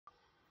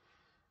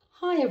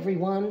Hi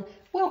everyone,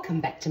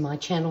 welcome back to my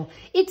channel.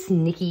 It's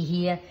Nikki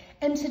here,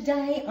 and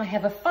today I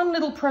have a fun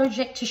little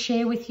project to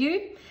share with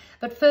you.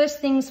 But first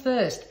things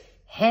first,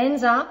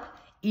 hands up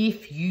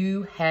if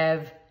you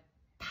have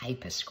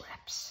paper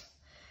scraps,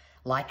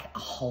 like a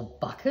whole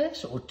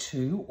bucket or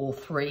two or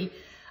three,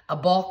 a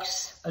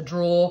box, a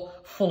drawer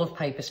full of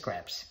paper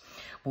scraps.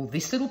 Well,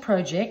 this little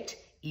project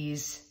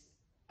is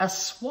a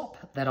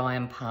swap that I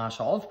am part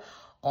of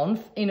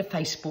in a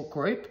Facebook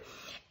group.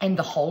 And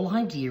the whole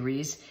idea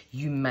is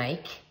you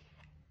make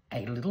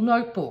a little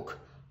notebook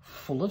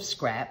full of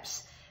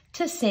scraps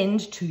to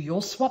send to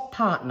your swap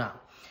partner.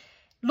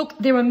 Look,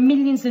 there are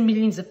millions and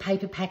millions of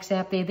paper packs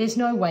out there. There's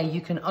no way you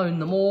can own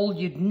them all.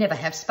 You'd never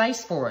have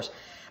space for it.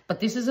 But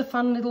this is a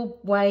fun little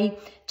way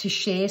to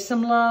share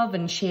some love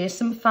and share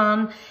some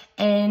fun,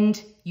 and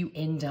you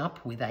end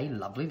up with a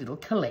lovely little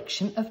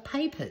collection of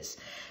papers.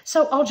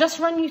 So I'll just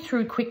run you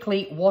through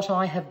quickly what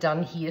I have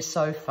done here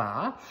so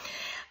far.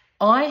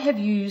 I have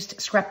used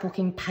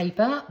scrapbooking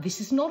paper. This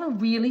is not a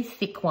really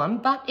thick one,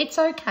 but it's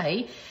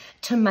okay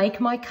to make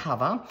my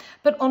cover.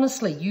 But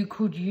honestly, you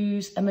could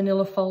use a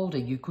manila folder,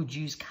 you could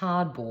use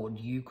cardboard,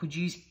 you could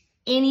use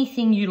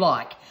anything you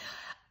like.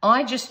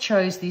 I just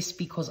chose this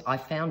because I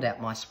found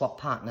out my swap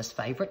partner's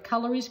favourite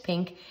colour is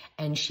pink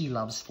and she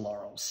loves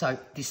floral. So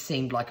this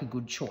seemed like a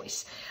good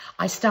choice.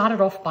 I started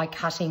off by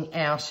cutting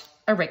out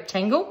a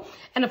rectangle,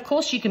 and of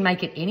course you can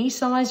make it any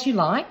size you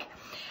like.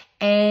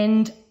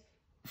 And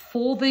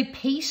for the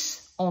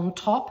piece on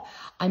top,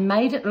 I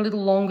made it a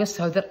little longer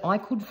so that I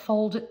could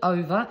fold it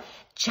over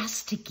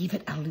just to give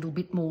it a little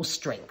bit more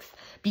strength,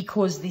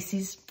 because this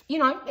is, you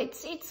know,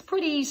 it's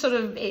pretty sort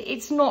of,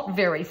 it's not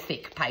very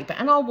thick paper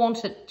and I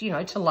want it, you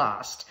know, to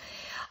last.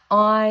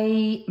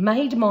 I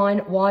made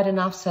mine wide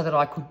enough so that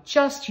I could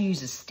just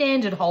use a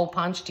standard hole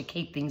punch to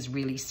keep things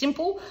really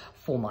simple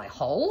for my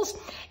holes,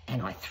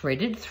 and I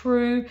threaded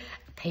through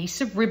a piece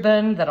of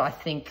ribbon that I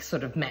think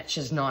sort of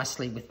matches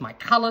nicely with my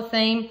colour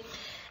theme.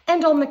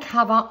 And on the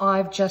cover,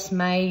 I've just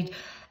made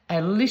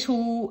a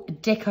little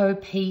deco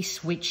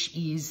piece, which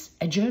is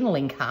a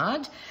journaling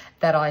card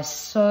that I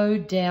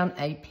sewed down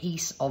a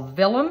piece of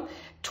vellum,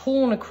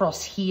 torn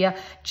across here,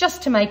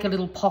 just to make a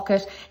little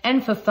pocket.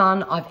 And for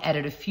fun, I've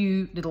added a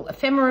few little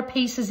ephemera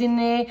pieces in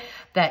there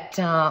that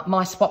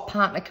my swap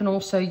partner can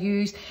also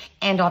use.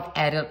 And I've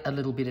added a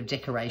little bit of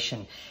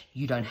decoration.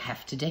 You don't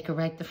have to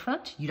decorate the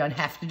front. You don't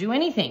have to do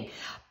anything.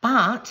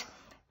 But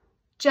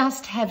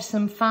just have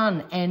some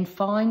fun and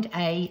find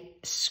a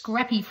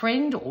scrappy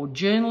friend or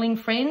journaling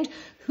friend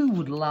who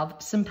would love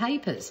some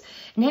papers.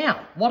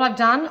 Now, what I've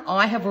done,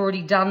 I have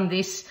already done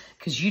this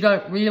because you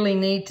don't really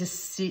need to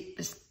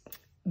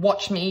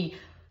watch me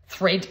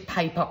thread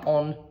paper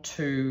on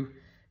two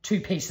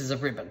pieces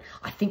of ribbon.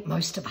 I think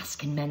most of us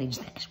can manage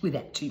that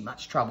without too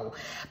much trouble.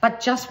 But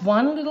just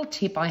one little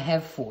tip I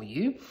have for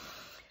you.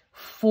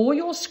 For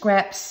your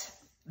scraps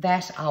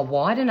that are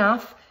wide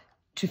enough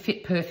to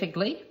fit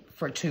perfectly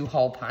for a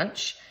 2-hole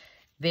punch,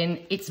 then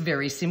it's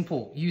very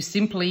simple. You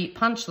simply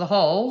punch the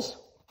holes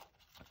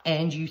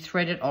and you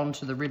thread it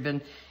onto the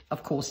ribbon,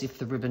 of course, if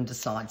the ribbon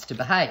decides to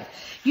behave.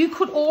 You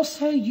could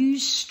also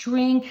use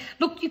string.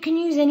 Look, you can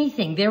use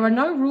anything. There are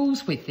no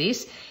rules with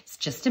this. It's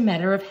just a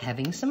matter of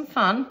having some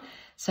fun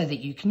so that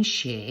you can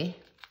share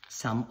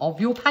some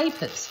of your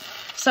papers.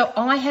 So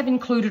I have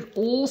included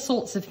all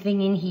sorts of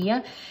thing in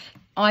here.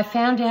 I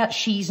found out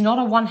she's not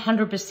a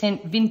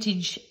 100%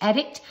 vintage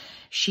addict.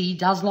 She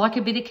does like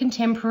a bit of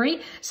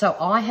contemporary, so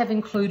I have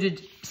included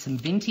some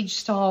vintage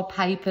style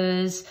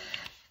papers,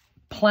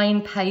 plain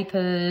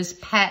papers,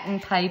 pattern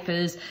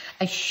papers,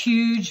 a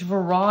huge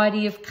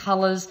variety of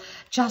colours,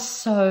 just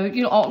so,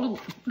 you know,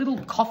 little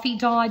coffee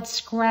dyed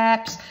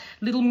scraps,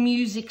 little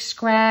music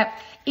scrap.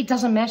 It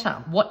doesn't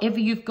matter, whatever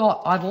you've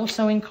got. I've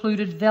also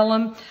included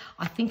vellum.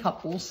 I think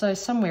I've also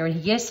somewhere, and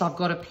yes, I've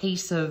got a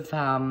piece of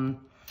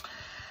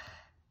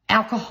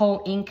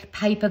alcohol ink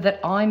paper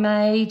that I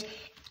made.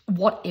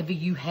 Whatever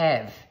you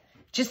have,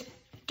 just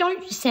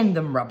don't send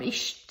them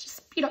rubbish.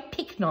 Just, you know,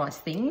 pick nice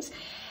things.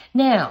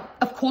 Now,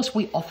 of course,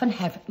 we often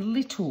have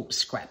little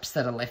scraps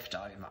that are left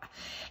over,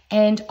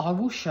 and I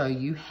will show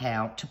you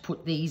how to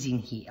put these in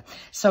here.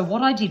 So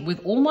what I did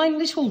with all my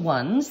little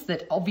ones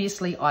that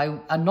obviously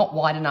are not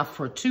wide enough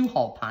for a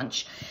 2-hole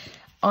punch,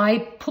 I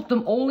put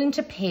them all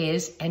into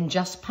pairs and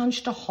just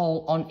punched a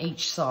hole on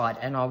each side,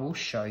 and I will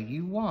show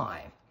you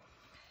why.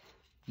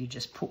 You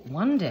just put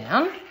one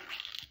down,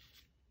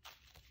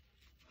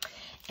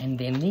 and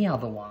then the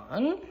other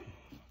one.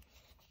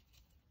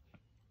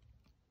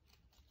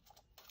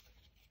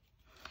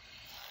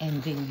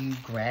 And then you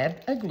grab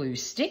a glue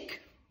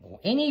stick or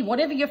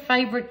whatever your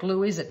favourite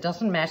glue is, it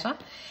doesn't matter.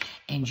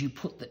 And you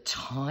put the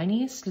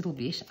tiniest little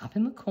bit up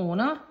in the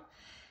corner.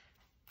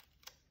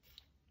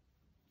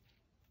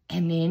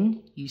 And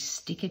then you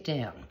stick it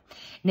down.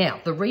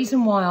 Now, the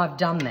reason why I've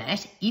done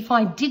that, if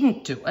I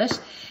didn't do it,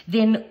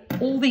 then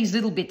all these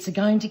little bits are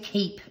going to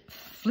keep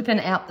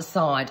flipping out the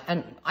side,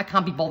 and I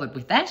can't be bothered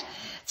with that.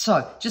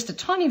 So just a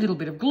tiny little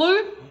bit of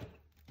glue,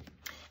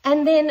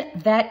 And then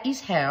that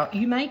is how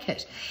you make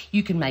it.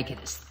 You can make it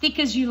as thick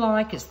as you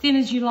like, as thin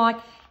as you like.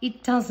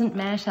 It doesn't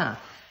matter.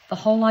 The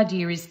whole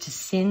idea is to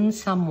send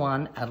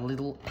someone a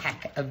little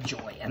pack of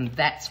joy, and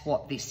that's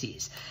what this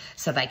is.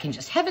 So they can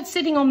just have it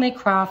sitting on their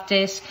craft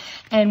desk,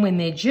 and when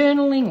they're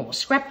journaling or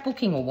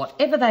scrapbooking or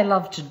whatever they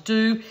love to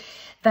do,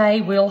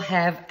 they will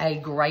have a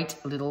great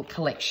little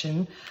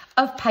collection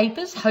of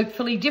papers,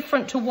 hopefully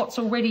different to what's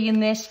already in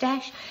their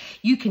stash.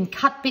 You can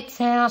cut bits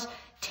out,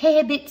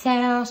 tear bits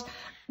out,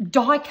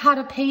 die cut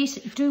a piece,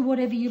 do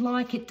whatever you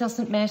like, it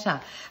doesn't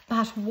matter.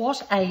 But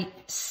what a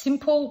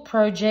simple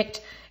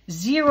project,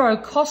 zero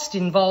cost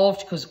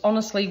involved, because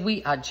honestly,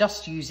 we are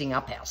just using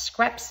up our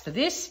scraps for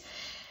this.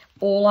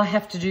 All I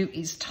have to do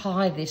is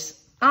tie this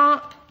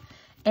up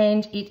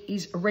and it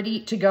is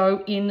ready to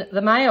go in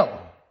the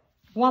mail.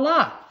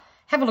 Voila,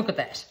 have a look at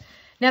that.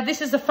 Now,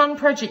 this is a fun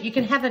project. You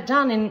can have it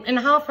done in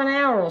half an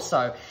hour or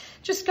so.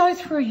 Just go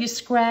through your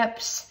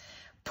scraps,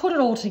 put it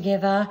all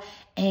together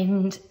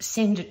and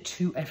send it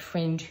to a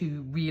friend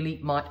who really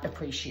might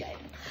appreciate it.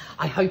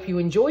 I hope you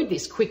enjoyed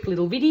this quick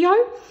little video.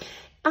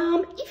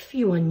 If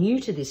you are new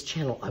to this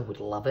channel, I would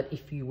love it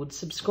if you would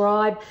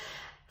subscribe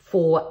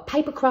for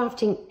paper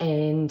crafting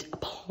and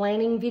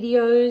planning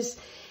videos.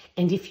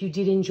 And if you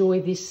did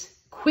enjoy this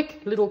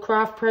quick little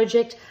craft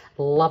project,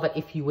 love it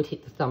if you would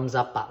hit the thumbs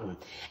up button.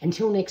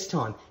 Until next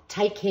time,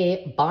 take care.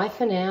 Bye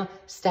for now.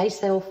 Stay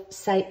safe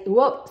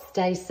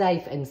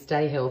and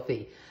stay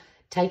healthy.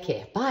 Take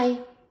care. Bye.